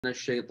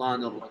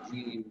الشيطان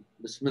الرجيم.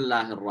 بسم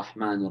الله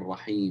الرحمن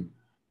الرحيم.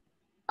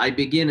 I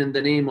begin in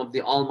the name of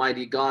the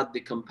Almighty God,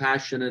 the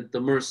Compassionate, the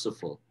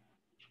Merciful,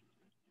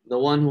 the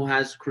one who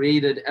has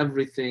created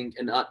everything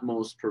in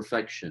utmost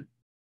perfection.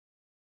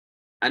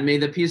 And may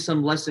the peace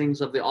and blessings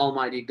of the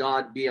Almighty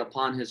God be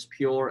upon His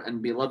pure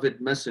and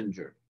beloved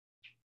Messenger,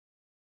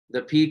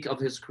 the peak of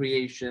His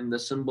creation, the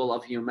symbol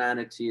of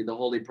humanity, the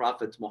Holy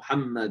Prophet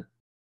Muhammad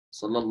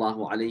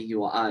sallallahu alayhi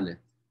wa alih,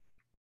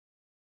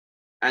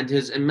 and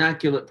his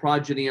immaculate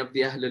progeny of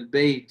the Ahl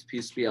al-Bayt,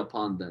 peace be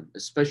upon them,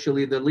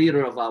 especially the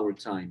leader of our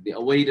time, the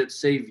awaited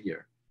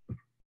Savior,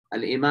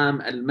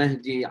 al-Imam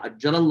al-Mahdi,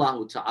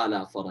 ajjalallahu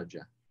ta'ala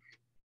farajah.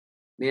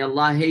 May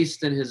Allah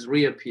hasten his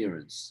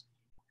reappearance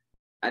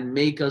and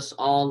make us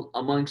all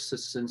amongst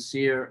his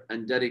sincere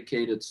and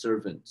dedicated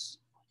servants.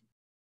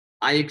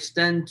 I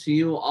extend to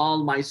you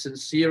all my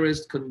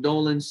sincerest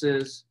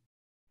condolences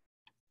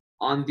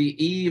on the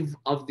eve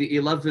of the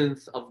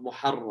 11th of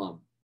Muharram,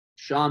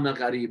 Sham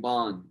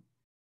Ghariban.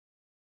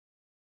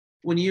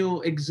 When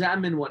you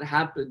examine what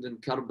happened in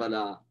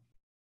Karbala,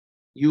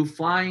 you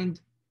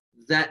find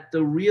that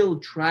the real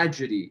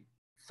tragedy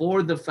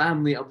for the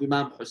family of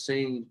Imam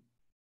Hussein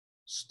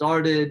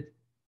started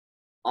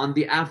on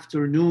the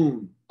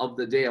afternoon of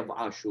the day of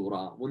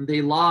Ashura, when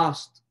they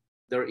lost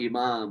their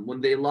Imam,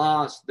 when they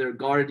lost their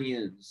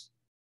guardians,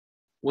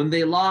 when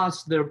they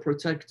lost their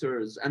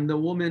protectors, and the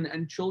women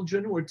and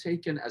children were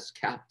taken as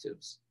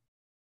captives.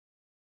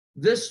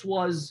 This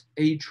was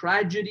a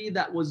tragedy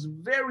that was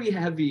very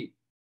heavy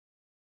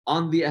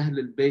on the Ahl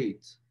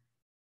al-Bayt,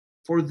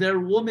 for their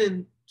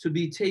women to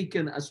be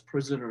taken as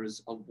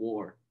prisoners of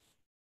war.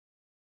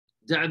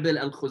 Da'b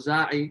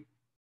al-Khuzai,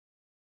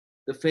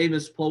 the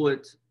famous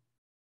poet,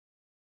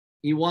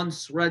 he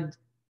once read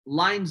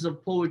lines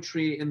of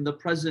poetry in the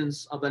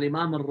presence of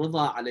Imam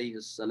al-Rida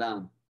alayhi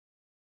salam.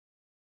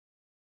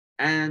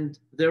 And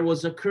there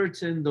was a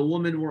curtain, the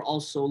women were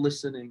also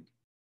listening.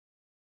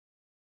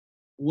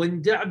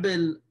 When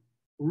Da'b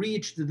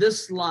reached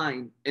this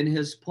line in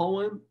his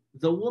poem,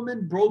 the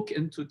woman broke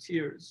into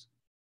tears.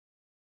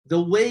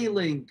 The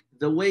wailing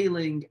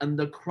and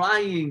the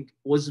crying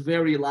was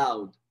very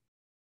loud.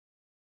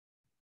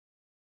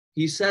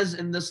 He says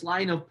in this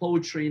line of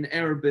poetry in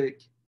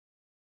Arabic,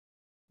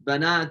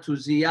 بنات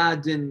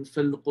زياد في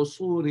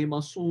القصور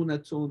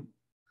مصونة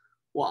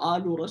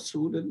وآل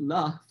رسول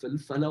الله في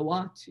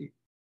الفلوات.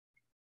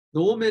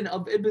 The women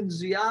of Ibn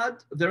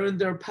Ziyad, they're in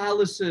their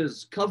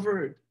palaces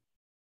covered,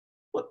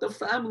 but the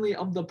family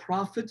of the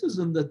Prophet is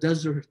in the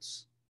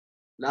deserts.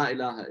 La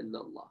ilaha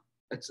illallah.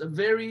 It's a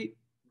very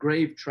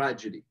grave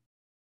tragedy.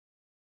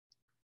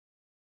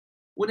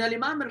 When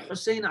Imam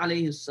al-Hussein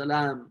alayhi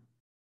salam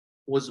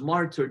was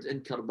martyred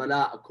in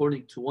Karbala,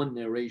 according to one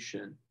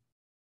narration,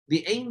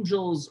 the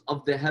angels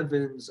of the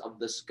heavens, of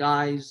the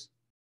skies,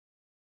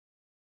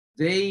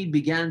 they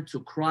began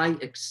to cry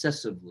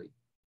excessively.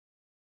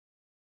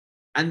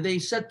 And they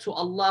said to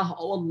Allah,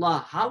 "Oh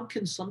Allah, how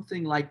can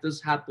something like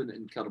this happen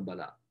in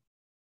Karbala?"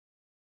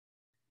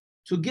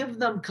 To give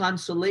them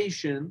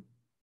consolation,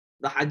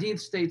 the hadith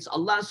states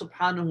Allah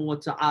subhanahu wa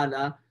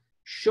ta'ala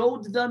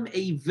showed them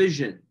a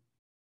vision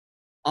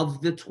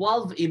of the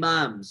 12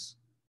 Imams,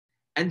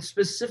 and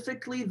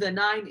specifically the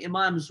 9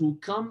 Imams who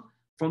come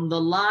from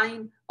the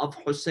line of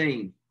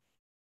Hussein.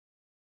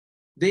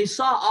 They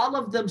saw all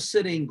of them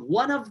sitting,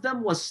 one of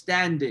them was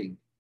standing.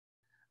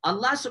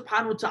 Allah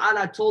subhanahu wa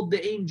ta'ala told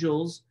the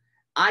angels,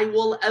 "I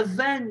will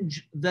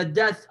avenge the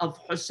death of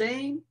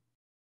Hussein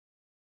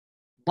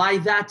by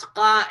that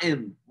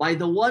qa'im, by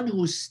the one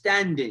who's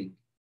standing.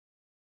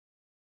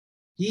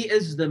 He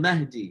is the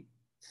Mahdi.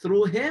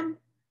 Through him,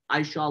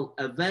 I shall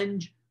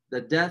avenge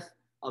the death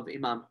of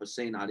Imam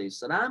Hussein alayhi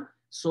salam."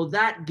 So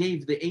that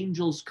gave the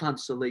angels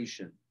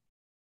consolation.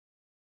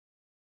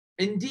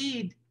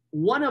 Indeed,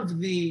 one of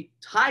the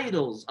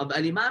titles of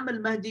Imam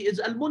al-Mahdi is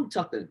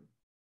al-Muntaqim,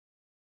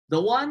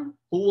 the one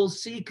who will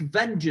seek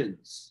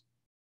vengeance.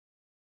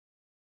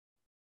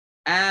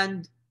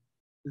 And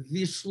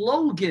the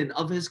slogan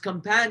of his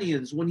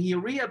companions when he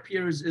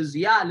reappears is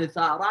Ya li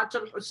Tharat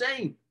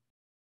al-Hussein.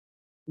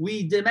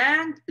 We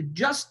demand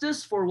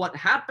justice for what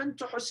happened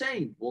to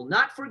Hussein. We'll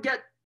not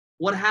forget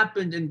what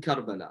happened in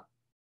Karbala.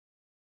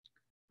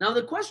 Now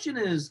the question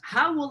is,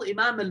 how will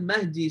Imam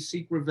al-Mahdi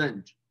seek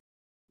revenge?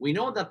 We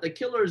know that the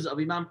killers of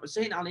Imam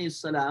Hussein alayhi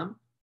salam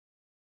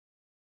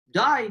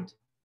died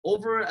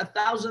over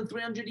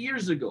 1,300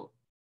 years ago.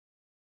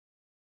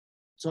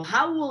 So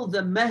how will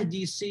the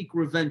Mahdi seek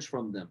revenge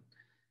from them?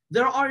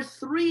 There are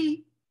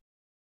 3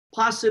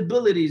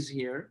 possibilities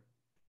here,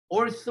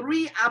 or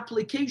 3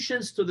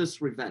 applications to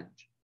this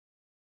revenge.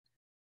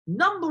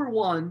 Number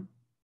 1,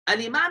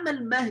 Imam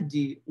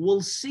al-Mahdi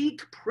will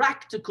seek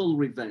practical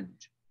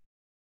revenge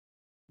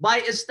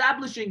by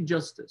establishing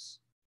justice.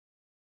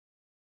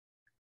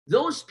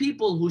 Those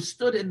people who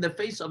stood in the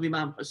face of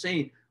Imam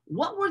Hussein,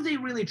 what were they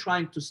really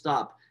trying to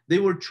stop? They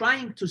were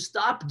trying to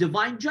stop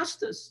divine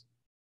justice,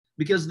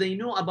 because they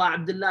knew Abu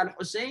Abdullah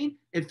al-Hussein,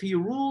 if he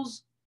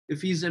rules,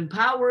 if he's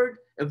empowered,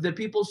 If the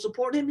people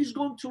support him, he's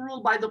going to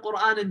rule by the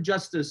Quran and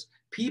justice.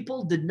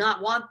 People did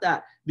not want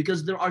that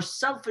because there are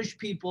selfish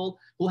people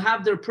who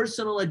have their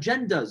personal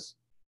agendas.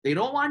 They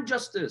don't want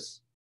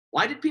justice.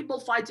 Why did people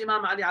fight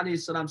Imam Ali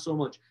alayhi salam so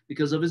much?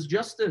 Because of his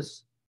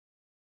justice.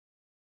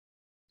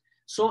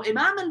 So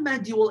Imam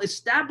al-Mahdi will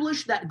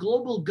establish that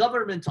global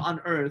government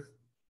on earth.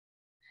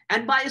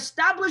 And by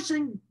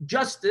establishing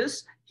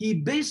justice, he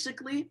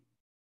basically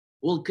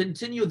will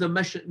continue the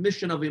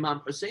mission of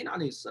Imam Hussein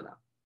alayhi salam.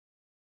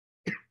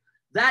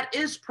 That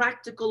is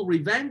practical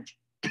revenge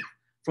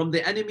from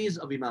the enemies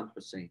of Imam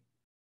Hussein.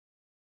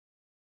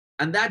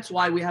 And that's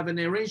why we have a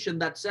narration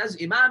that says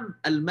Imam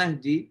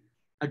al-Mahdi,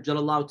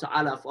 ajjalallahu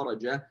ta'ala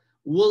farajah,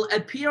 will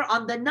appear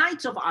on the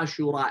night of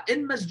Ashura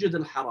in Masjid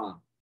al-Haram.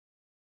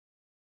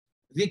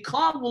 The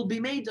call will be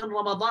made in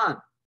Ramadan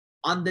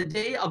on the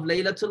day of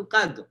Laylatul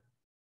Qadr.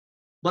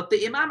 But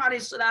the Imam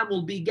alayhi salam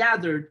will be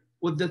gathered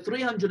with the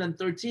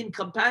 313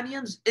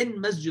 companions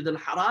in Masjid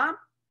al-Haram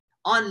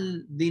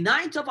on the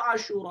night of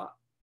Ashura.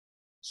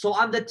 So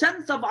on the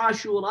 10th of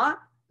Ashura,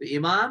 the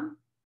Imam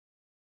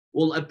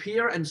will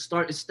appear and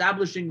start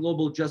establishing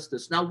global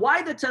justice. Now,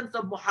 why the 10th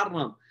of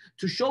Muharram?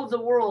 To show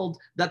the world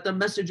that the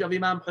message of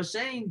Imam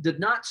Hussein did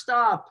not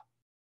stop.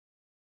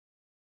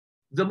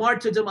 The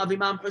martyrdom of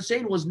Imam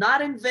Hussein was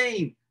not in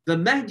vain. The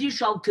Mahdi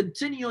shall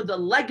continue the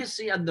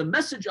legacy and the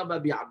message of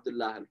Abi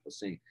Abdullah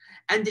al-Hussein.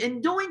 And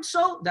in doing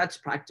so, that's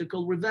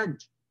practical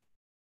revenge.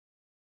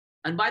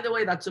 And by the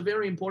way, that's a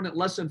very important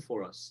lesson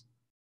for us.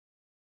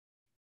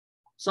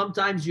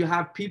 Sometimes you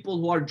have people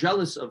who are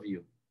jealous of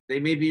you. They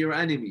may be your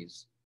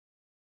enemies.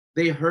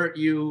 They hurt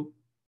you.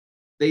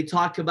 They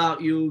talk about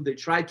you. They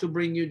try to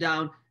bring you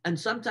down. And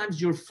sometimes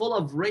you're full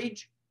of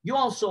rage. You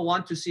also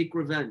want to seek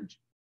revenge.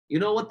 You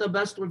know what the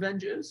best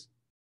revenge is?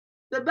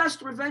 The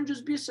best revenge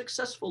is be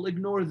successful.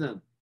 Ignore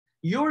them.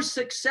 Your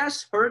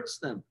success hurts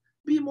them.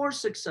 Be more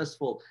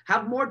successful.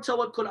 Have more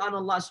tawakkul on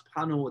Allah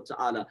subhanahu wa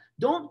ta'ala.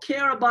 Don't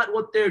care about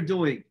what they're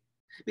doing.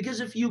 Because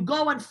if you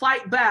go and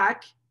fight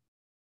back,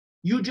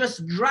 you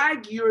just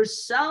drag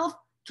yourself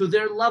to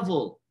their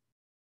level.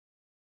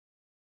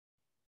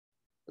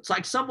 It's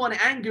like someone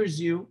angers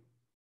you,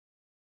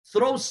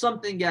 throws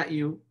something at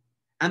you,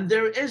 and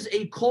there is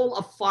a coal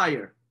of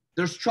fire.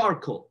 There's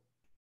charcoal.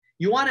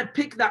 You want to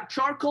pick that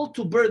charcoal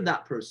to burn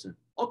that person.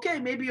 Okay,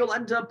 maybe you'll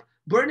end up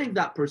burning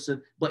that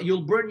person, but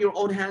you'll burn your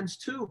own hands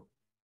too.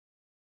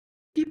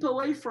 Keep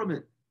away from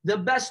it. The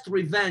best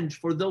revenge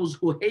for those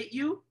who hate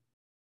you,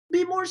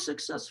 be more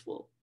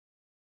successful.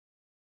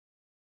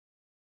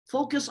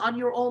 Focus on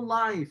your own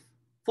life.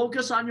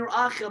 Focus on your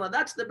akhirah.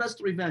 That's the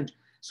best revenge.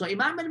 So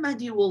Imam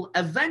al-Mahdi will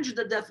avenge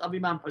the death of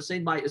Imam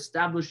Hussein by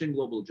establishing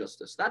global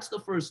justice. That's the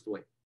first way.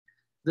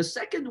 The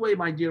second way,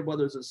 my dear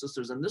brothers and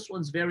sisters, and this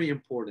one's very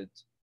important.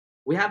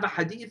 We have a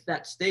hadith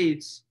that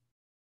states,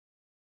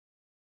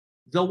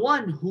 the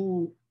one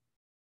who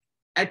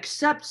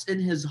accepts in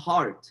his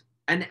heart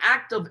an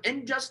act of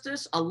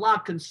injustice,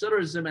 Allah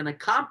considers him an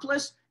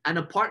accomplice and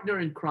a partner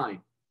in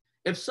crime.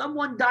 If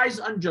someone dies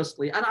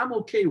unjustly, and I'm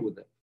okay with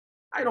it,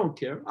 I don't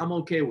care, I'm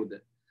okay with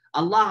it,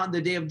 Allah on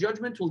the day of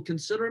judgment will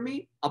consider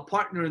me a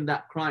partner in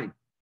that crime.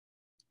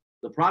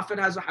 The Prophet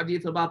has a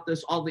hadith about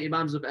this. All the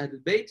Imams of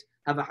Ahlul Bayt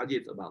have a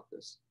hadith about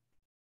this.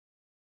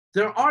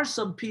 There are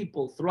some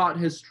people throughout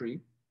history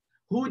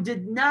who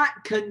did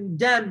not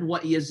condemn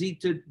what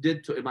Yazid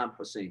did to Imam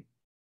Hussein.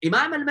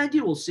 Imam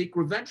al-Mahdi will seek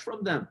revenge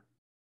from them.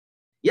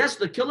 Yes,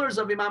 the killers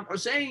of Imam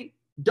Hussein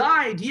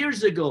died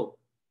years ago.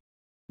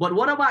 But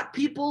what about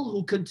people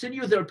who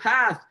continue their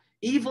path?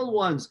 Evil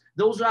ones,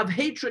 those who have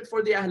hatred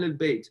for the Ahlul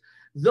Bayt,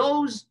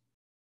 those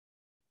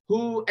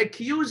who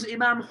accuse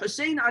Imam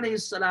Hussein alayhi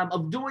salam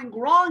of doing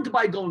wrong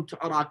by going to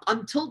Iraq.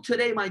 Until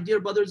today, my dear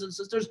brothers and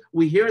sisters,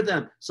 we hear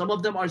them. Some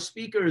of them are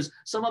speakers.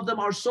 Some of them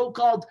are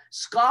so-called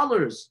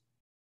scholars.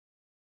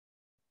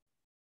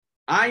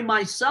 I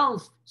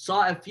myself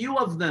saw a few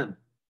of them.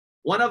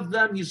 One of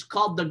them, he's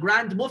called the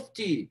Grand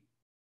Mufti.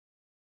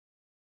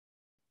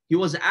 He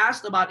was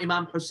asked about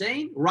Imam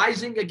Hussein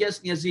rising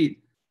against Yazid.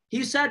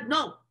 He said,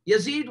 no,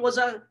 Yazid was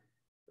a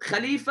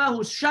Khalifa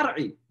who's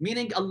Shar'i,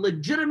 meaning a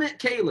legitimate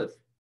caliph.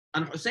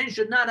 And Hussein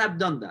should not have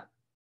done that.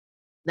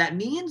 That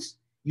means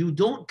you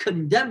don't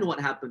condemn what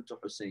happened to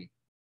Hussein.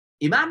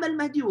 Imam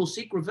al-Mahdi will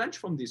seek revenge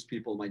from these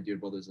people, my dear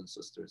brothers and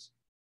sisters,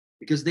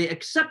 because they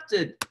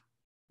accepted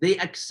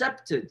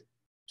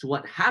to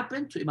what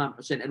happened to Imam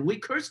Hussein. And we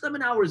curse them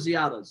in our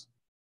ziyaras.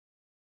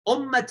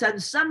 Ummatan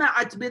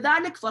sama'at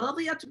bidhalik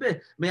faradiyat bih.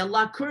 May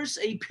Allah curse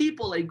a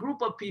people, a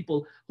group of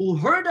people who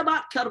heard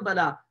about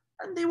Karbala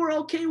and they were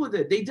okay with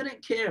it. They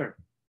didn't care.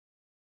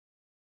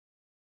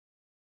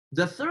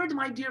 The third,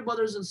 my dear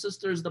brothers and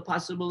sisters, the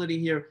possibility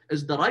here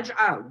is the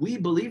raj'ah. We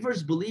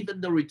believers believe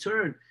in the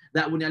return,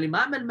 that when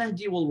Imam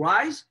al-Mahdi will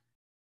rise,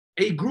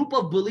 a group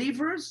of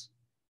believers,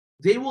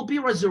 they will be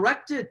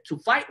resurrected to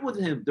fight with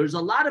him. There's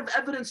a lot of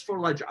evidence for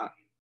raj'ah.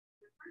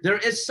 There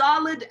is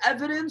solid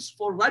evidence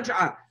for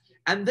raj'ah.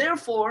 And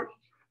therefore,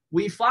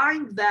 we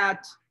find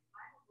that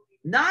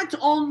not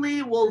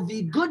only will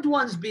the good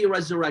ones be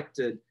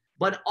resurrected,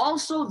 but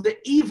also the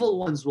evil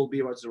ones will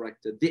be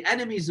resurrected. The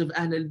enemies of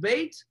Ahl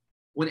al-Bayt,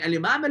 when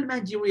Imam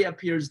al-Mahdi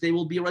reappears, they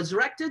will be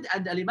resurrected,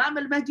 and Imam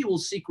al-Mahdi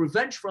will seek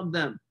revenge from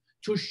them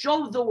to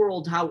show the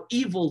world how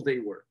evil they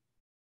were,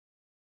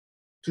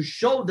 to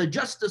show the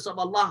justice of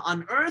Allah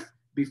on earth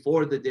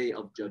before the day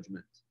of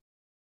judgment.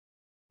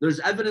 There's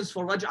evidence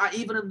for Raj'ah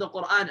even in the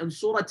Quran. In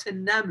Surah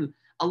An-Naml,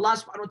 Allah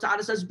subhanahu wa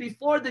ta'ala says,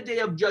 before the day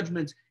of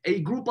judgment, a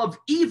group of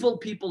evil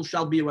people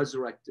shall be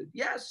resurrected.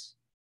 Yes.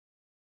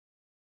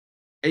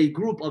 A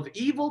group of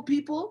evil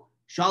people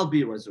shall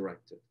be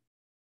resurrected.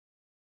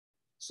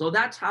 So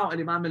that's how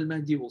Imam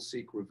al-Mahdi will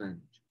seek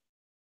revenge.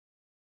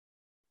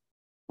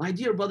 My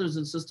dear brothers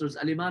and sisters,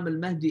 Imam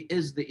al-Mahdi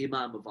is the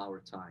Imam of our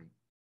time.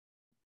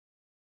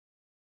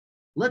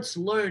 Let's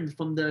learn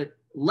from the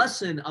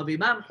lesson of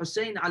Imam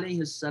Hussein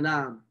alayhi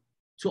salam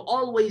to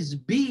always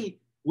be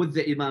with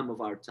the Imam of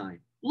our time.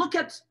 Look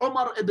at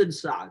Umar ibn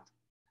Sa'ad.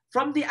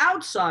 From the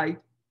outside,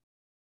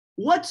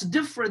 what's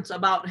different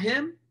about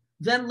him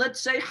than, let's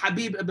say,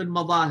 Habib ibn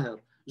Madahir,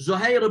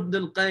 Zuhair ibn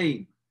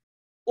al-Qayn,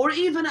 or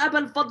even Abu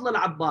al-Fadl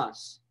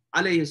al-Abbas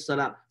alayhi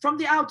salam? From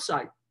the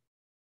outside.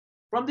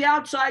 From the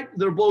outside,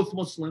 they're both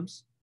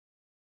Muslims.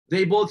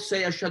 They both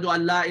say, Ashhadu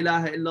an la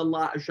ilaha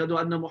illallah, Ashhadu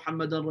anna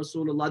Muhammadan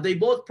Rasulullah. They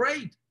both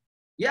prayed.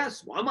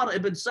 Yes, Umar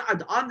ibn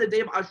Sa'ad, on the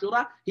day of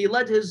Ashura, he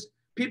led his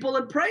people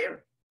in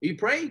prayer. He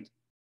prayed.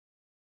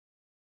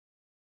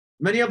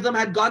 Many of them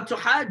had gone to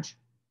Hajj.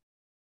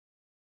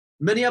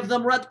 Many of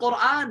them read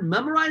Quran,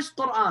 memorized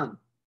Quran.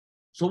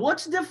 So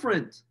what's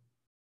different?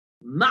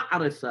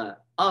 Ma'rifah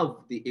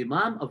of the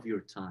Imam of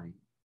your time.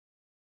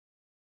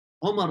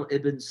 Umar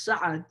ibn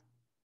Sa'ad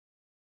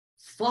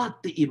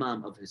fought the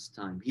Imam of his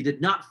time. He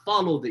did not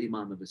follow the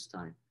Imam of his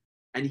time.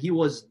 And he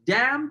was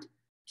damned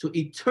to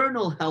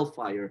eternal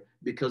hellfire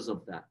because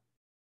of that.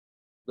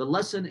 The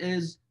lesson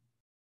is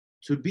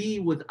to be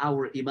with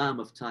our Imam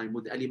of time,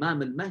 with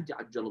Al-Imam al-Mahdi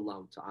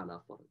ajjalallahu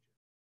ta'ala faraj.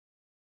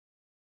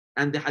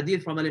 And the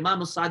hadith from Al-Imam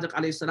al-Sadiq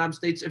alayhi salam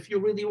states, if you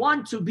really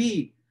want to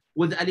be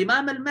with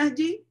Al-Imam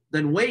al-Mahdi,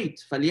 then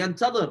wait,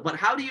 فَلْيَنْتَظِرْ. But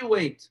how do you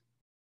wait?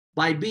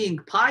 By being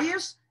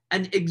pious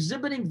and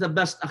exhibiting the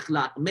best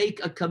akhlaq.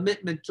 Make a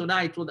commitment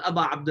tonight with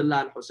Aba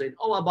Abdullah al-Hussein.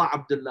 Oh, Aba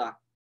Abdullah,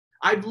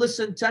 I've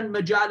listened 10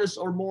 majalis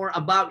or more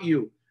about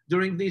you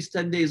during these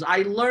 10 days.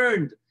 I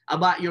learned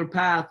about your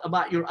path,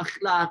 about your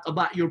akhlaq,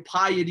 about your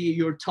piety,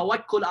 your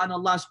tawakkul on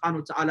Allah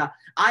subhanahu wa ta'ala.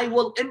 I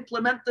will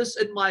implement this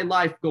in my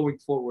life going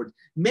forward.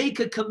 Make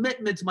a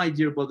commitment, my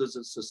dear brothers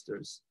and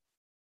sisters.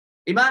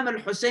 Imam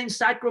al-Hussein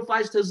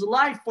sacrificed his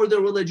life for the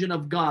religion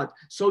of God.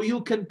 So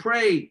you can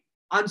pray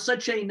on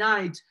such a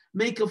night.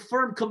 Make a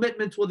firm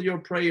commitment with your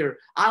prayer.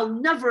 I'll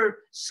never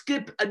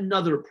skip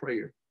another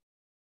prayer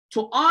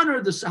to honor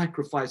the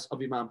sacrifice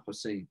of Imam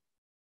Hussein.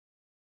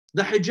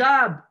 The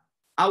hijab,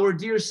 our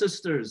dear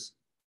sisters,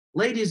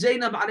 Lady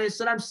Zainab alayhi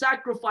salam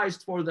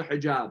sacrificed for the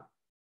hijab.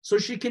 So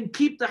she can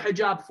keep the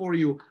hijab for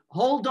you.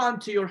 Hold on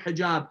to your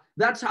hijab.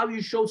 That's how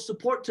you show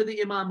support to the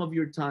Imam of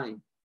your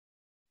time.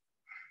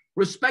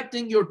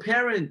 Respecting your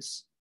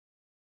parents.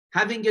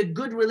 Having a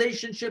good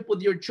relationship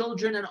with your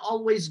children and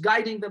always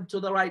guiding them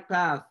to the right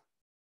path.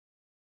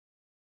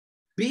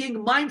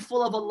 Being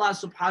mindful of Allah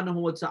subhanahu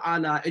wa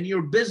ta'ala in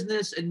your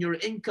business, in your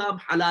income,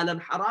 halal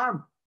and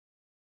haram.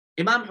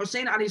 Imam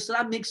Hussein alayhi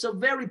salam makes a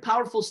very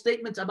powerful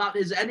statement about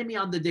his enemy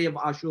on the day of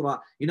Ashura.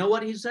 You know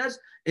what he says?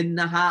 إِنَّ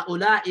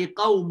هَؤُلَاءِ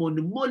قَوْمٌ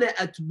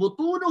مُلِئَتْ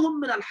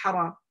بُطُونُهُم مِّنَ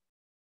الْحَرَامِ.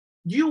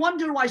 Do you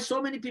wonder why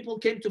so many people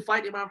came to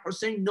fight Imam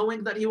Hussein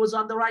knowing that he was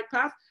on the right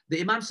path?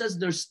 The Imam says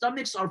their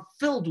stomachs are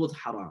filled with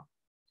haram.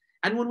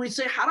 And when we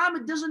say haram,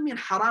 it doesn't mean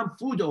haram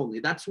food only.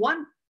 That's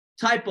one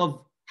type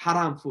of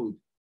haram food.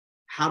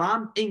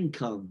 Haram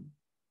income.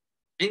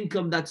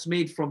 Income that's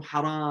made from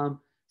haram,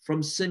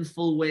 from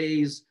sinful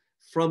ways,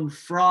 from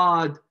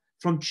fraud,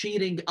 from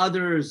cheating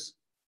others,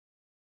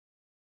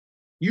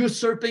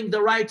 usurping the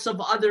rights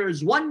of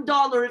others.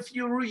 $1 if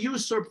you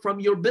usurp from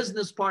your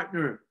business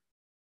partner,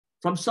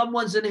 from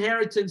someone's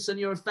inheritance in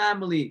your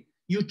family,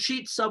 you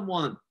cheat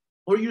someone,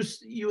 or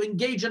you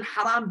engage in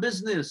haram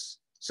business,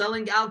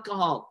 selling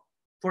alcohol,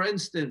 for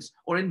instance,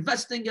 or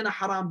investing in a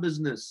haram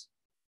business.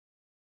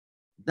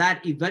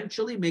 That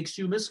eventually makes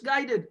you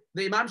misguided.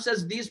 The Imam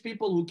says these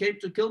people who came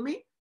to kill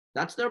me,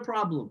 that's their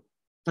problem.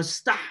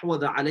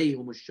 فَاسْتَحْوَذَ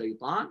عَلَيْهُمُ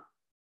الشَّيْطَانِ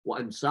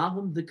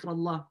وَأَنْسَاهُمْ ذِكْرَ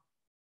اللَّهِ.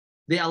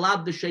 They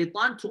allowed the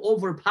shaitan to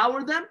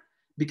overpower them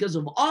because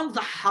of all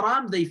the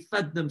haram they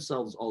fed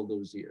themselves all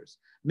those years.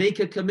 Make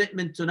a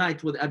commitment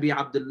tonight with Abi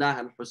Abdullah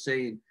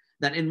al-Hussein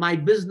that in my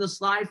business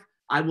life,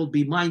 I will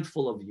be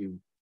mindful of you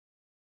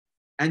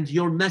and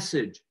your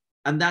message.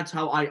 And that's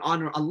how I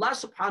honor Allah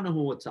subhanahu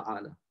wa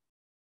ta'ala.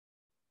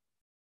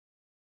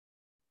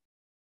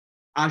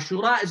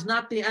 Ashura is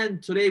not the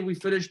end. Today we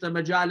finish the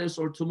majalis,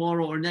 or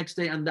tomorrow or next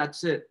day, and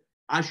that's it.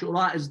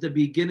 Ashura is the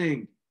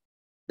beginning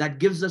that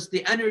gives us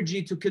the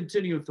energy to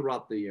continue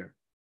throughout the year.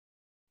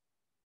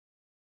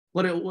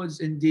 But it was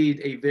indeed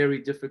a very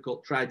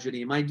difficult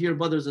tragedy. My dear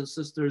brothers and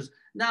sisters,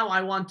 now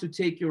I want to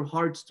take your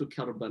hearts to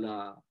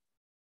Karbala.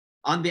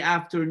 on the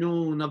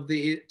afternoon of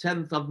the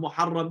 10th of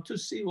Muharram to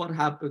see what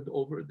happened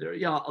over there.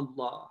 Ya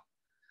Allah.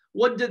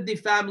 What did the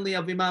family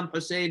of Imam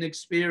Hussein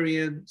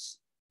experience?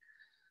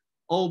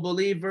 Oh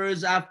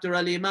believers, after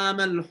Al-Imam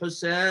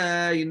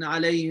al-Hussein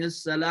alayhi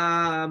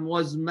salam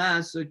was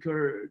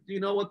massacred, you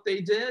know what they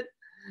did?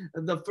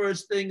 The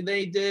first thing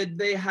they did,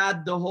 they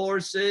had the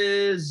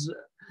horses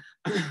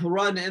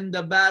run in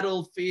the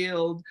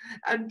battlefield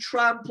and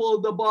trample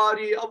the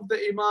body of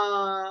the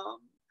Imam.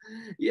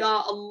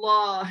 Ya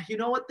Allah, you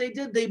know what they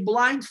did? They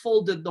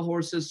blindfolded the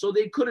horses so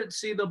they couldn't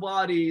see the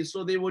body,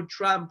 so they would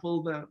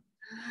trample them.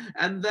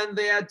 And then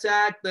they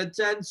attacked the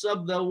tents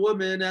of the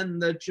women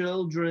and the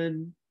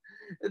children.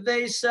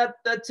 They set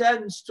the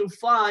tents to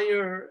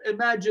fire.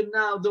 Imagine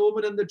now the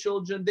women and the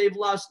children, they've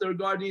lost their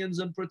guardians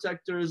and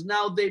protectors.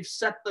 Now they've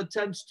set the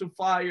tents to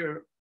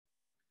fire.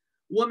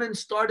 Women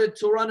started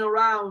to run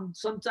around,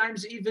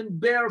 sometimes even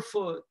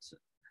barefoot.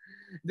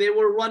 They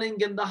were running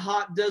in the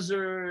hot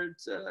desert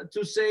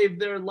to save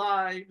their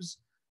lives.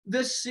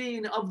 This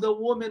scene of the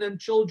women and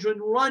children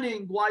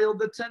running while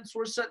the tents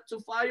were set to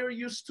fire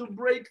used to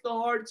break the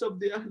hearts of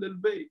the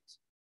Ahlul Bayt.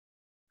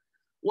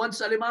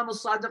 Once Al-Imam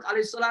al-Sadiq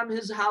alayhi salam,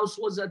 his house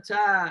was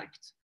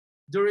attacked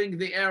during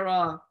the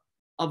era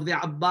of the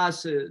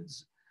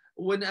Abbasids.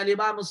 When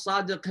Al-Imam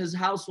al-Sadiq, his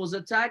house was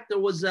attacked, there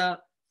was a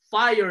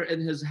fire in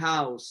his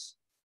house.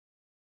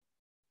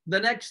 The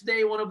next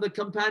day, one of the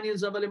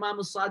companions of Imam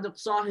al-Sadiq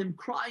saw him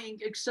crying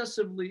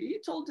excessively. He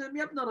told him,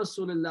 Ya ibn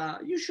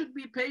Rasulullah, you should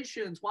be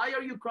patient. Why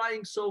are you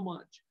crying so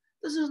much?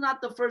 This is not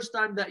the first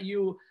time that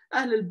you,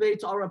 Ahlul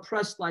Bayt, are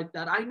oppressed like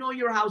that. I know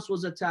your house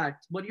was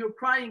attacked, but you're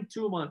crying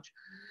too much.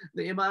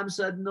 The Imam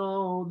said,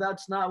 no,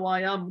 that's not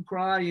why I'm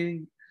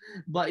crying.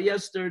 But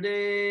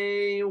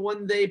yesterday,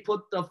 when they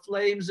put the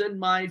flames in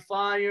my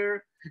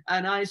fire,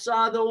 and I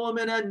saw the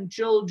women and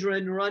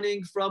children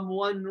running from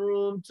one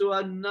room to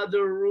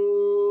another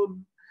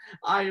room,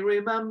 I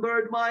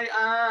remembered my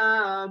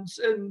aunts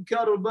in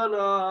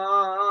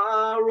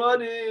Karbala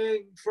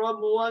running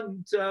from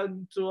one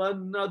tent to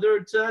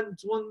another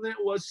tent when it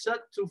was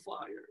set to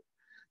fire.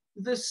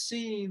 This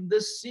scene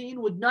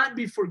would not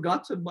be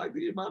forgotten by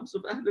the Imams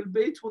of Ahlul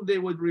Bayt when they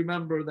would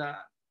remember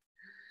that.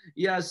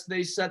 Yes,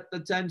 they set the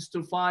tents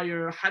to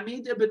fire.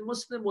 Hamid ibn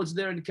Muslim was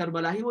there in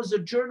Karbala. He was a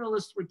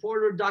journalist,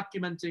 reporter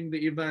documenting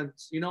the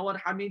events. You know what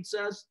Hamid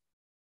says?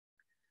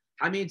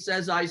 Hamid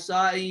says, I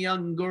saw a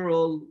young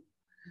girl.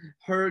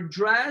 Her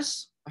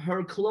dress,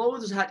 her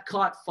clothes had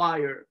caught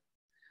fire.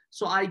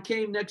 So I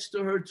came next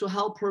to her to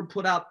help her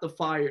put out the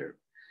fire.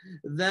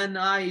 Then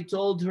I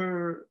told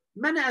her,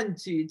 Man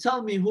anti,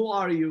 tell me, who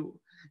are you?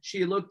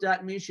 She looked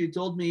at me, she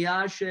told me,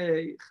 Ya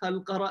Shaykh,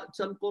 hal qara'ta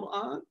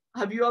al-Quran?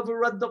 Have you ever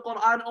read the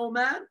Quran, oh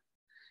man?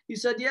 He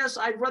said, yes,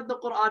 I've read the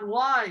Quran.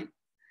 Why?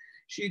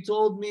 She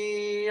told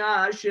me,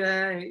 Ya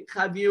Shaykh,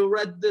 have you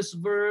read this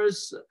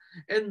verse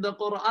in the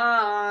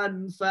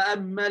Quran?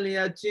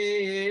 فَأَمَّا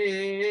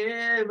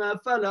الْيَتِيمَ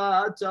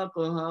فَلَا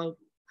تَقْهَرْ.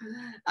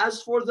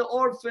 As for the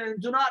orphan,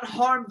 do not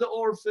harm the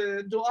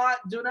orphan. Do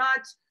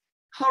not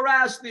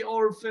harass the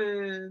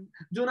orphan.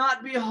 Do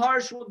not be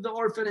harsh with the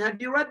orphan.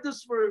 Have you read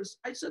this verse?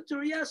 I said to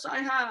her, yes, I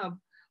have.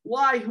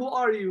 Why? Who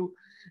are you?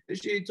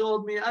 She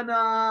told me,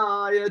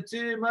 أنا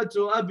يتيمة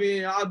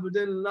أبي عبد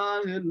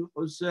الله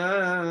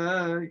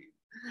الحسين.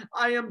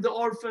 I am the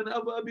orphan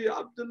of Abi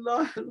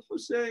Abdullah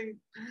al-Hussein.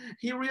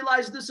 He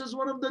realized this is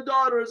one of the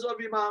daughters of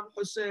Imam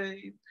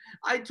Hussein.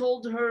 I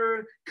told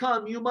her,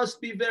 come, you must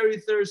be very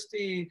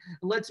thirsty.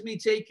 Let me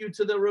take you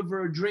to the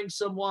river, drink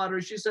some water.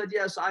 She said,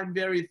 yes, I'm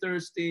very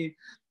thirsty.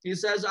 He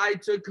says, I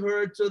took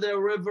her to the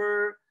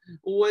river.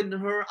 When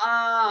her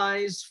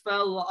eyes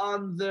fell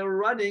on the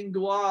running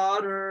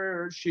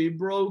water, she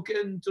broke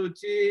into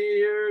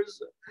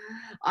tears.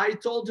 I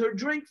told her,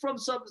 drink from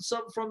some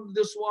from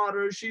this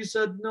water. She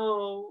said,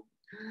 no.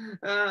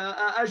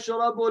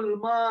 أشرب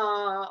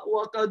الماء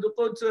وقد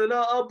قتل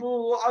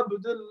أبو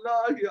عبد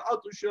الله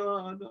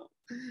عطشانا.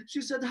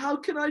 She said, how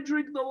can I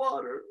drink the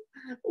water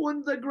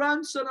when the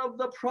grandson of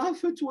the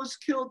Prophet was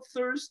killed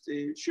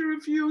thirsty? She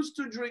refused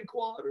to drink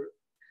water.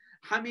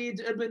 Hamid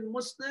ibn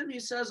Muslim, he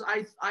says,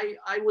 I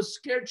was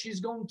scared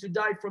she's going to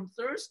die from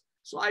thirst.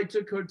 So I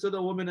took her to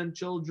the women and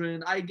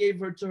children. I gave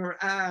her to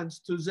her aunts,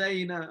 to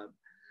Zainab.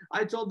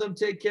 I told them,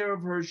 take care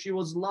of her. She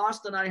was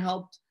lost and I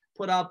helped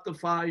put out the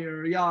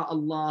fire. Ya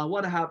Allah,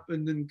 what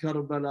happened in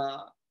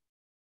Karbala?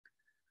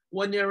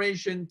 One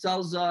narration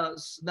tells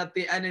us that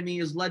the enemy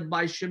is led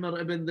by Shimr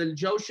ibn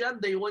al-Jawshan.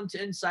 They went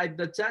inside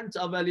the tent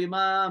of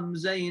Al-Imam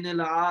Zayn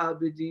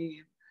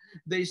al-Abidin.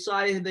 They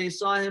saw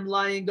him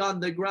lying on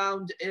the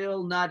ground,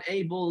 ill, not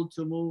able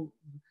to move.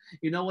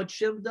 You know what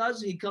Shimr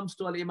does? He comes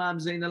to Al-Imam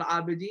Zayn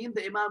al-Abidin.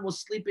 The Imam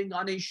was sleeping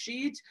on a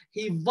sheet.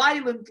 He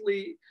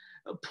violently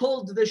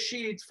pulled the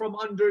sheet from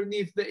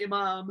underneath the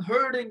Imam,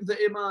 hurting the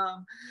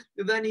Imam.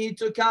 Then he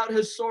took out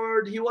his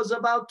sword. He was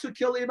about to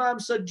kill Imam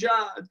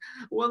Sajjad.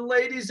 When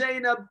Lady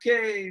Zainab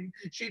came,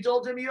 she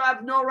told him, you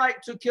have no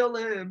right to kill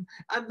him.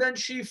 And then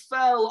she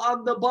fell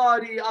on the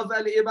body of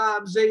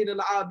Al-Imam Zayn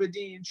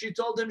al-Abidin. She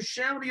told him,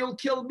 Shimr, you'll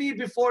kill me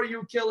before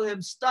you kill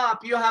him.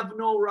 Stop, you have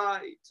no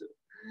right.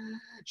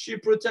 She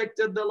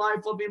protected the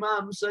life of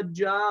Imam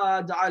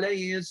Sajjad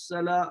alayhi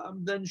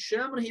salam. Then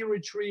Shimr, he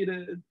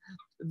retreated.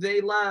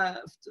 They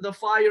left. The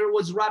fire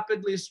was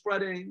rapidly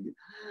spreading.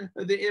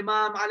 The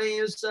Imam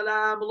alayhi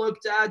salam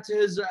looked at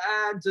his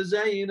aunt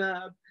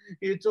Zainab.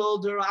 He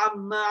told her,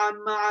 Amma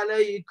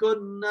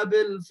alaykunna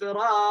bil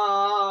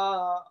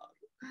firar.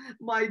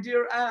 My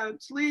dear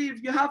aunt,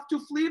 leave. You have to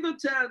flee the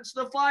tents.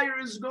 The fire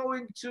is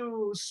going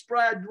to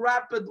spread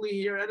rapidly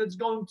here and it's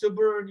going to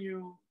burn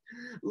you.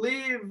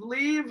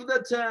 Leave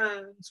the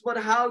tent. But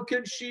how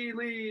can she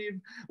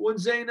leave? When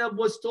Zainab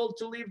was told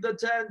to leave the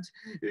tent,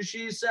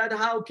 she said,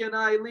 how can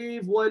I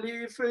leave? When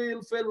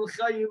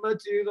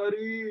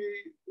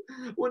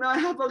I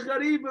have a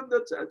gharib in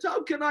the tent,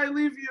 how can I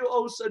leave you,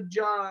 O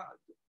Sajjad?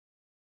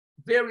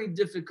 Very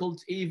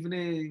difficult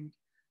evening.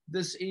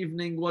 This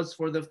evening was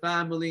for the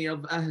family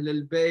of Ahl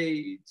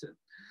al-Bayt.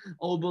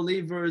 Oh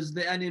believers,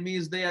 the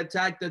enemies, they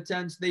attacked the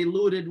tents, they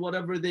looted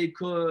whatever they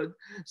could.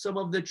 Some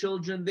of the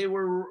children, they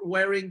were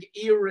wearing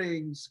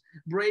earrings,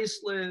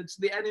 bracelets.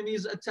 The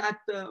enemies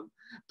attacked them,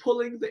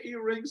 pulling the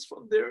earrings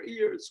from their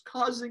ears,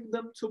 causing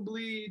them to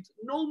bleed.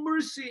 No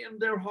mercy in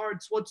their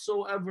hearts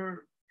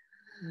whatsoever.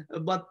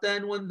 But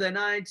then when the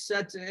night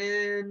set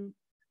in,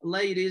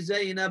 Lady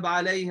Zainab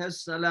alayhi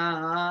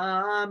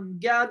salam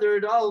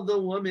gathered all the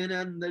women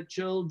and the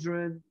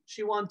children.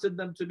 She wanted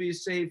them to be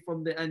safe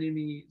from the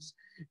enemies.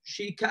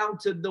 She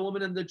counted the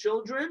women and the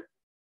children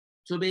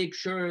to make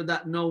sure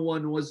that no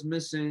one was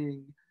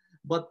missing.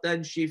 But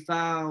then she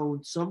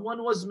found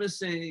someone was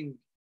missing.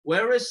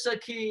 Where is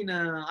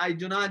Sakina? I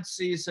do not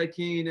see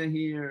Sakina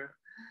here.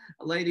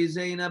 Lady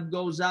Zainab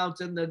goes out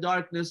in the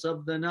darkness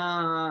of the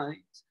night,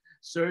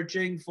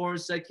 searching for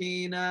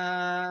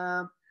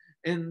Sakina.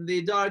 In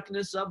the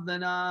darkness of the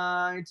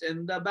night,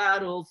 in the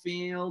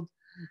battlefield,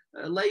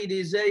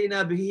 Lady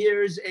Zainab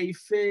hears a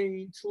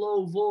faint,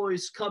 low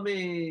voice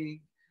coming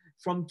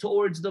from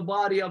towards the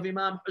body of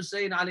Imam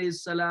Hussein alayhi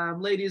salam.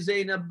 Lady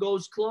Zainab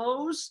goes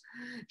close.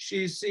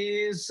 She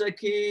sees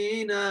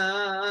Sakina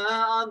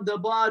on the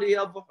body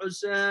of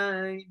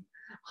Hussein,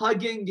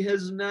 hugging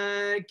his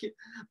neck,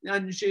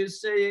 and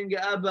she's saying,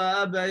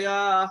 Abba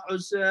ya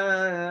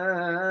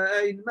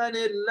Hussein, man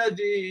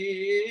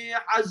alladhi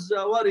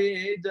hazza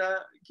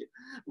waridak.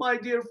 My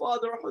dear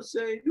father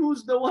Hussein,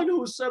 who's the one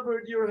who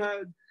severed your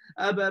head?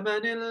 Abba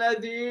man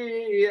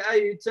alladhi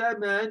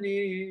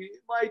aytamani.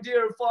 My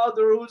dear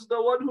father, who's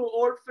the one who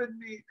orphaned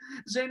me?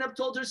 Zainab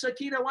told her,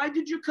 Sakina, why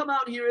did you come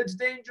out here? It's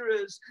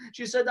dangerous.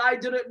 She said, I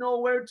didn't know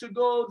where to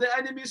go. The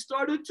enemy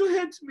started to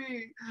hit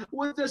me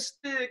with the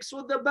sticks,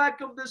 with the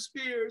back of the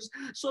spears.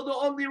 So the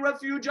only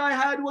refuge I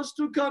had was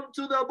to come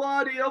to the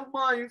body of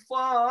my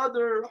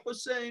father,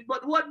 Hussein.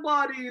 But what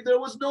body? There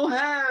was no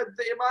head.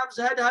 The Imam's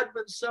head had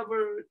been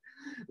severed.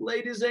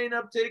 Lady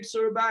Zainab takes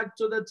her back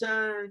to the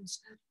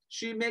tents.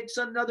 She makes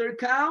another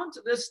count.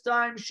 This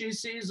time she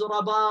sees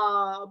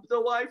Rabab, the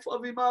wife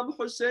of Imam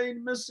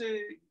Hussein,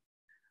 missing.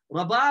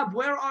 Rabab,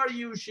 where are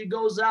you? She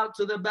goes out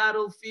to the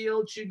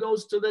battlefield. She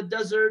goes to the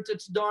desert.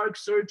 It's dark,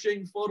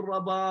 searching for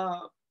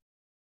Rabab.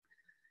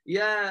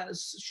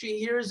 Yes, she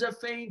hears a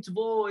faint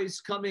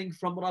voice coming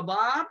from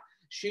Rabab.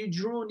 She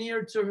drew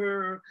near to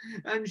her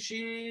and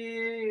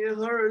she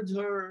heard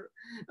her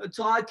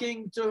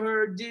talking to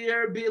her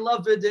dear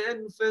beloved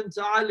infant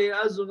Ali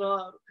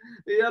Asghar.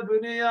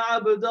 Yabni ya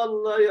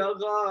Abdallah ya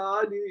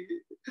Ghali.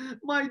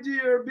 My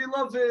dear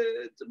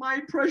beloved, my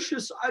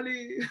precious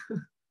Ali.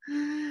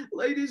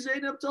 Lady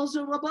Zainab tells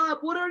her, Rabab,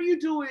 what are you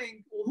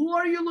doing? Who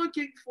are you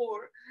looking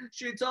for?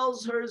 She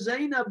tells her,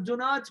 Zainab, do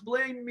not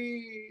blame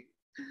me.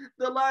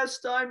 The last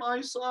time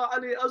I saw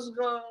Ali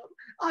Asghar,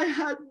 I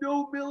had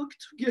no milk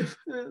to give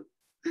him,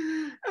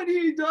 and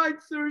he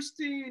died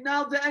thirsty.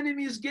 Now the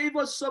enemies gave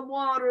us some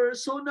water,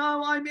 so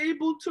now I'm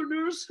able to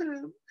nurse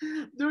him.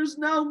 There's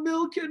now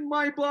milk in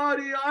my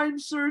body. I'm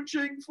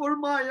searching for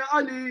my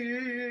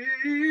Ali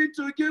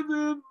to give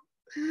him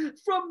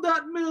from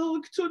that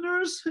milk to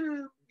nurse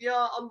him.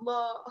 Ya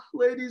Allah.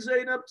 Lady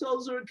Zainab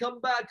tells her, come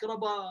back,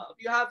 Rabab.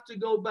 You have to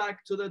go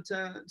back to the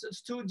tent.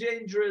 It's too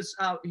dangerous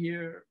out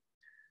here.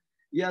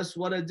 Yes,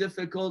 what a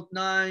difficult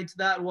night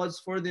that was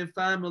for the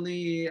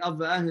family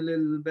of Ahl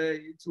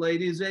al-Bayt.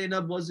 Lady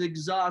Zainab was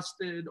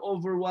exhausted,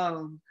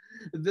 overwhelmed.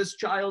 This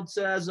child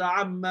says,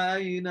 Amma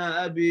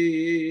ayna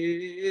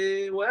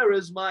abi? Where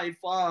is my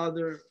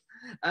father?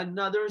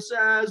 Another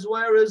says,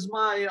 where is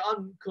my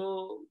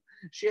uncle?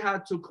 She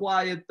had to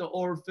quiet the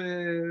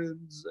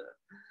orphans.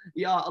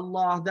 Ya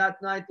Allah,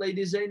 that night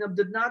Lady Zainab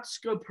did not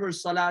skip her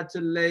Salat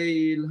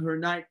al-Layl, her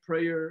night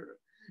prayer.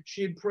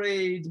 She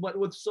prayed, but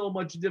with so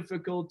much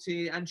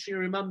difficulty, and she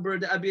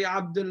remembered Abi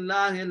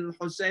Abdullah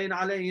al-Hussein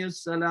alayhi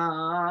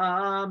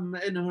salam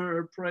in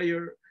her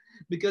prayer,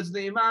 because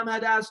the Imam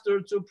had asked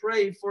her to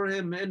pray for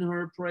him in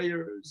her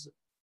prayers.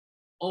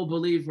 Oh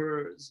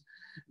believers,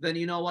 then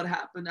you know what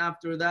happened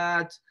after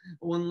that?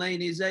 When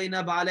Lady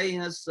Zainab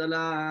alayhi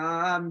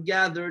salam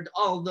gathered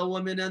all the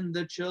women and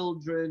the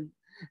children,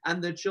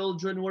 and the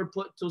children were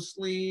put to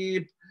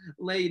sleep.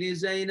 Lady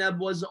Zainab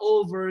was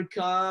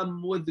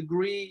overcome with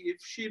grief.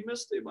 She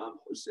missed Imam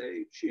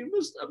Hussein. She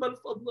missed Abu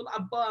al-Fadl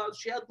al-Abbas.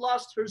 She had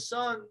lost her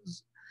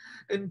sons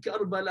in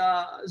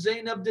Karbala.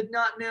 Zainab did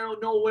not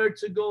know where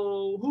to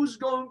go. Who's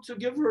going to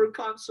give her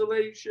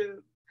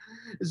consolation?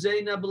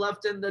 Zainab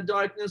left in the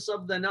darkness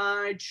of the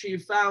night. She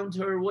found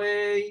her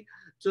way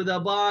to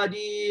the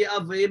body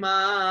of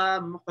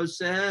Imam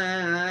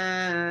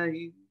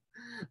Hussein.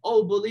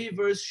 Oh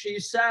believers, she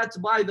sat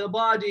by the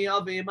body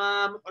of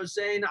Imam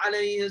Hussein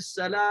alayhi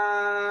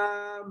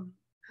salam.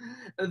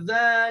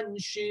 Then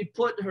she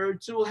put her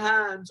two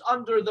hands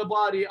under the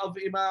body of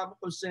Imam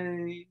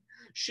Hussein.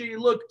 She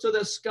looked to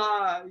the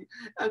sky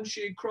and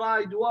she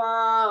cried, Wa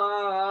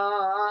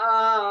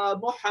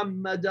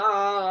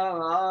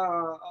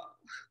Muhammadia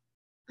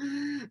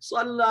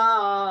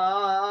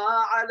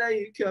Salla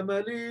alayka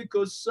Malik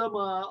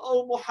sama.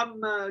 Oh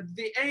Muhammad,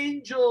 the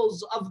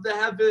angels of the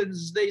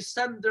heavens, they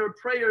send their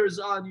prayers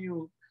on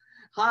you.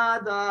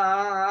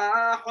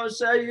 Hada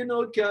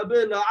Husaynuka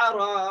bil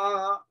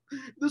Ara.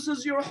 This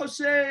is your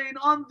Hussein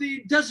on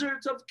the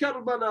desert of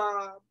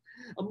Karbala.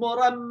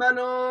 Murammalun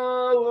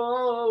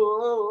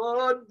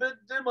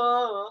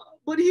bid-dima.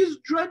 But he's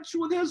drenched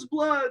with his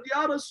blood,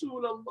 Ya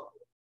Rasulullah.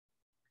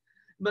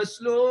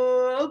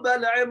 مسلوب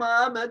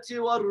العمامة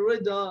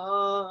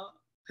والرداء.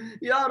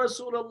 Ya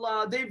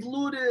Rasulullah, they've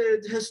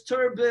looted his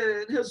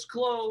turban, his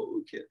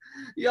cloak.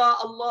 Ya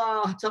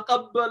Allah,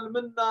 تقبل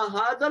منا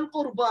هذا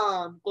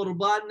القربان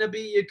قربان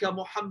نبيك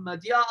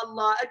Muhammad. Ya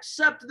Allah,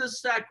 accept the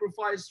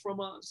sacrifice from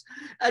us.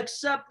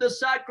 Accept the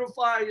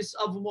sacrifice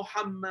of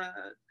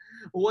Muhammad.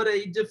 What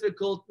a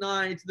difficult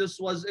night this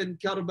was in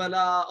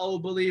Karbala, oh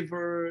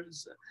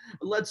believers.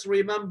 Let's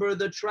remember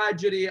the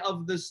tragedy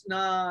of this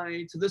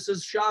night. This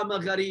is Shama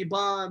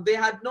Ghariban. They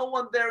had no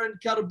one there in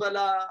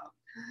Karbala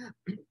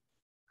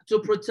to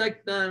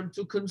protect them,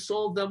 to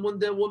console them when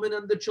the women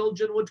and the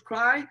children would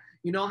cry.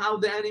 You know how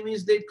the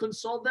enemies, they'd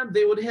console them?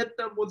 They would hit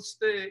them with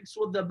sticks,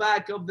 with the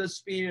back of the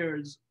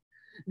spears.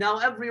 Now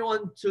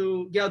everyone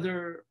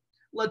together,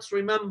 let's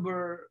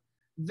remember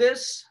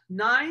this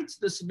night,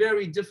 this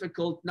very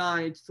difficult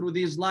night, through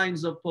these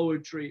lines of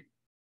poetry.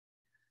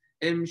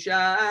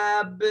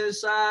 امشب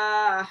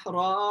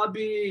بصحرا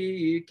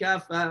بی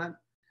کفن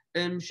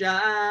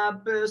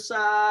امشب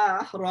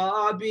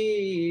بصحرا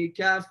بی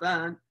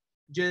کفن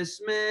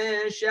جسم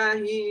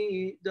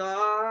شهیدان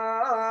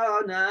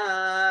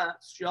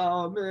است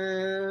شام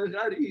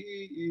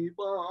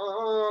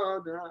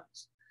غریبان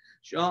است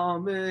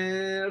شام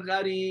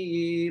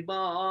غریبان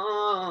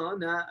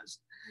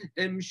است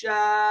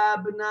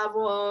امشب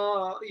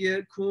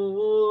نوای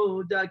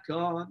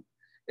کودکان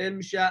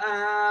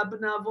امشب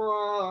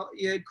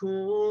نوای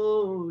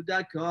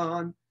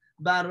کودکان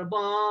بر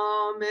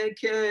بام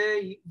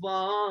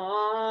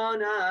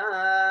کیوان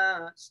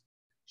است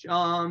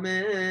شام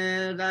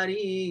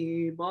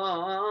غریبان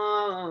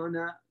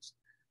است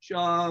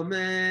شام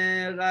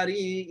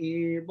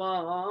غریبان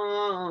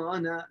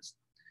است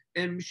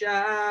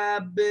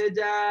امشب به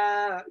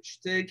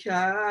دشت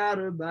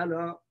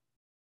کربلا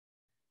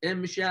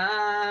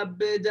امشب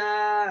به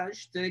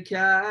دشت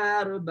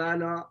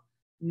کربلا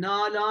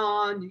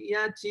نالان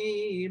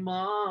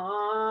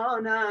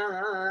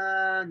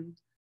یتیمانند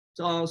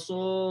تا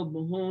صبح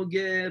و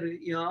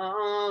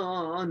گریانند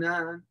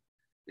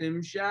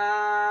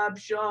امشب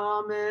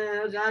شام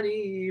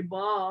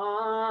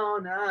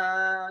غریبان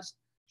است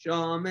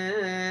شام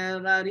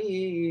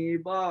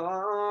غریبان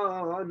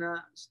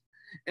است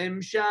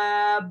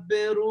امشب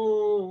به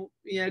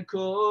روی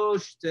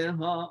کشته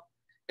ها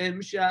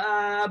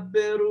امشب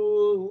به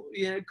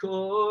روی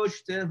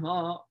کشته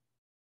ها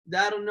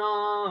در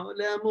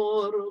ناله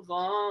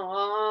مرغانند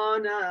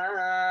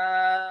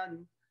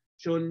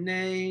چون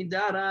نی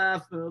در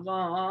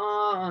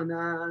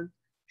افغانند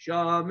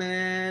شام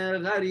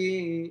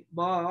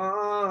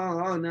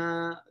غریبان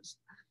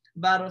است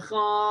بر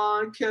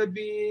خاک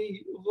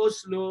بی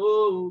غسل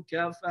و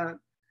کفن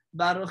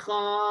بر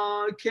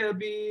خاک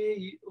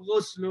بی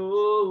غسل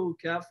و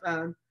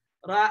کفن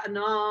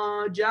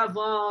رعنا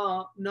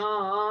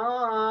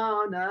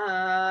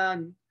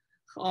جوانانند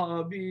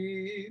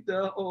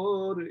خوابیده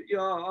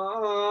عریانند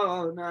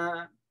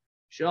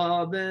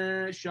شام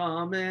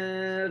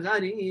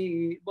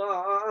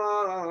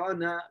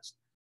غریبان است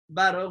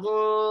بر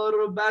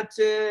غربت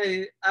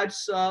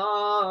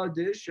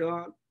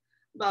اجسادشان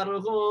بر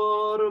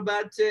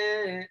غربت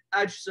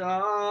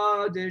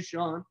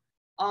اجسادشان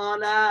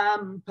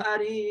عالم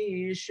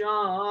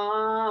پریشان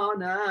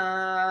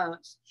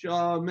است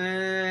شام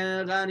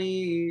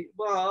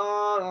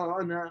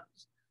غریبان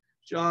است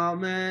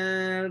شام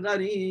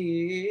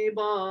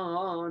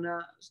غریبان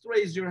است.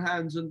 Raise your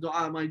hands in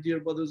dua, my dear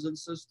brothers and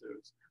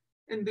sisters.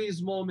 In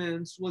these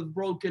moments with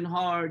broken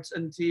hearts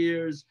and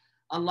tears,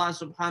 Allah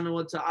subhanahu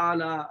wa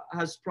ta'ala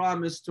has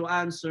promised to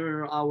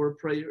answer our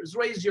prayers.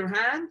 Raise your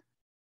hand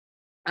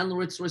and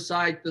let's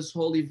recite this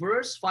holy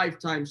verse 5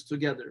 times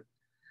together.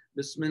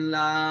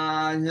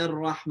 Bismillahir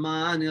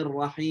Rahmanir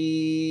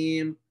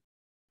Rahim.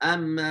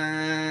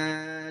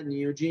 أمن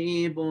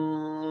يجيب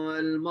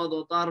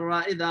المضطر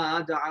إذا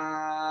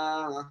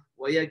دعاه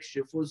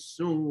ويكشف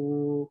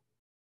السوء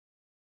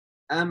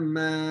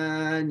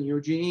أمن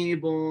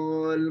يجيب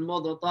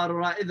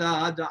المضطر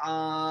إذا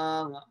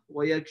دعاه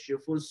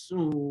ويكشف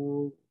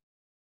السوء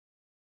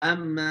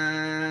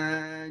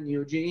أمن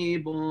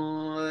يجيب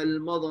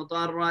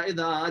المضطر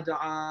إذا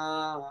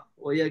دعاه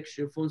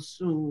ويكشف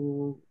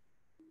السوء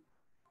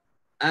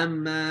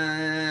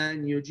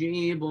أمن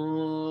يجيب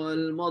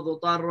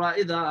المضطر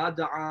إذا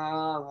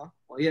دعاه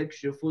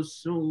ويكشف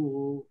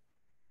السوء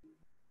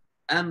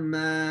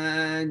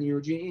أمن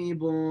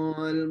يجيب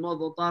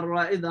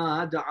المضطر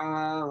إذا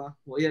دعاه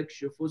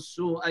ويكشف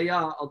السوء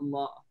يا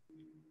الله.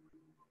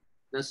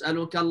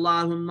 نسألك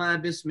اللهم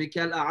باسمك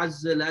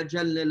الأعز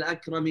الأجل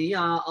الأكرم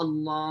يا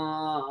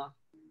الله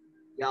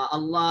يا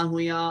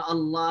الله يا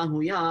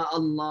الله يا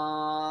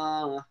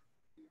الله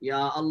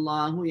يا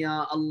الله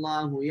يا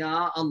الله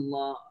يا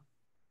الله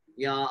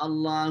يا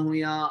الله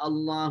يا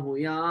الله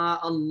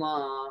يا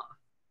الله.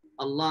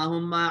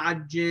 اللهم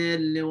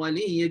عجل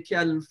لوليك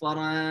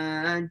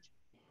الفرج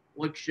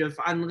واكشف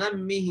عن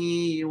غمه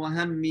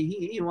وهمه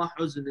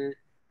وحزنه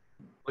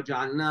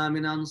واجعلنا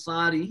من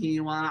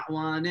أنصاره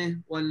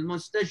وأعوانه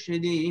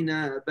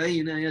والمستشهدين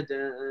بين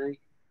يديه.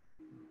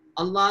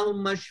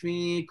 اللهم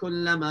اشفي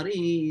كل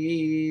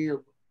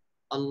مريض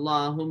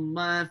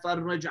اللهم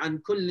فرج عن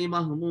كل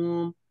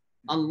مهموم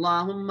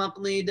اللهم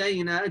اقض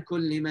دين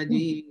كل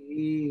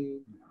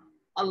مدين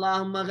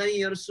اللهم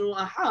غير سوء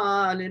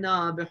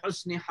حالنا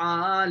بحسن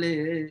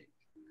حالك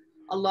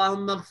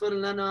اللهم اغفر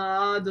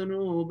لنا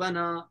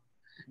ذنوبنا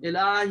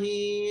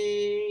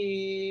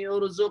إلهي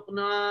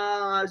ارزقنا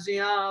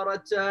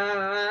زيارة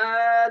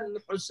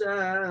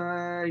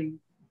الحسين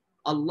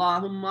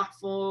اللهم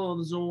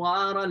احفظ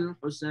زوار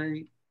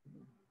الحسين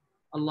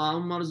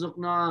اللهم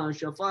ارزقنا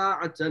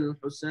شفاعة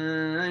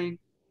الحسين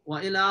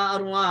وإلى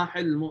أرواح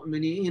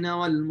المؤمنين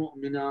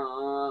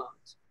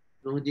والمؤمنات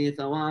نهدي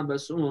ثواب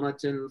سورة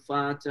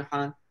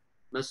الفاتحة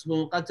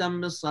مسبوقة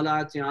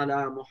بالصلاة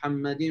على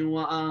محمد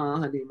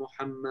وآل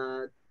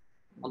محمد.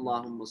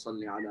 اللهم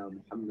صل على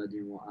محمد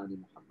وآل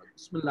محمد.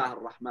 بسم الله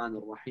الرحمن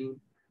الرحيم.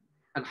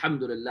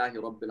 الحمد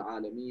لله رب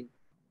العالمين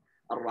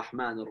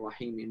الرحمن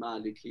الرحيم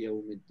مالك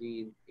يوم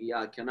الدين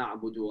إياك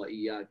نعبد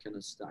وإياك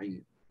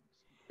نستعين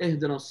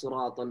اهدنا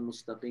الصراط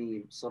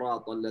المستقيم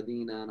صراط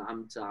الذين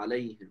أنعمت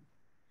عليهم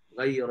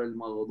غير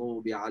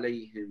المغضوب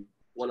عليهم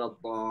ولا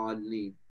الضالين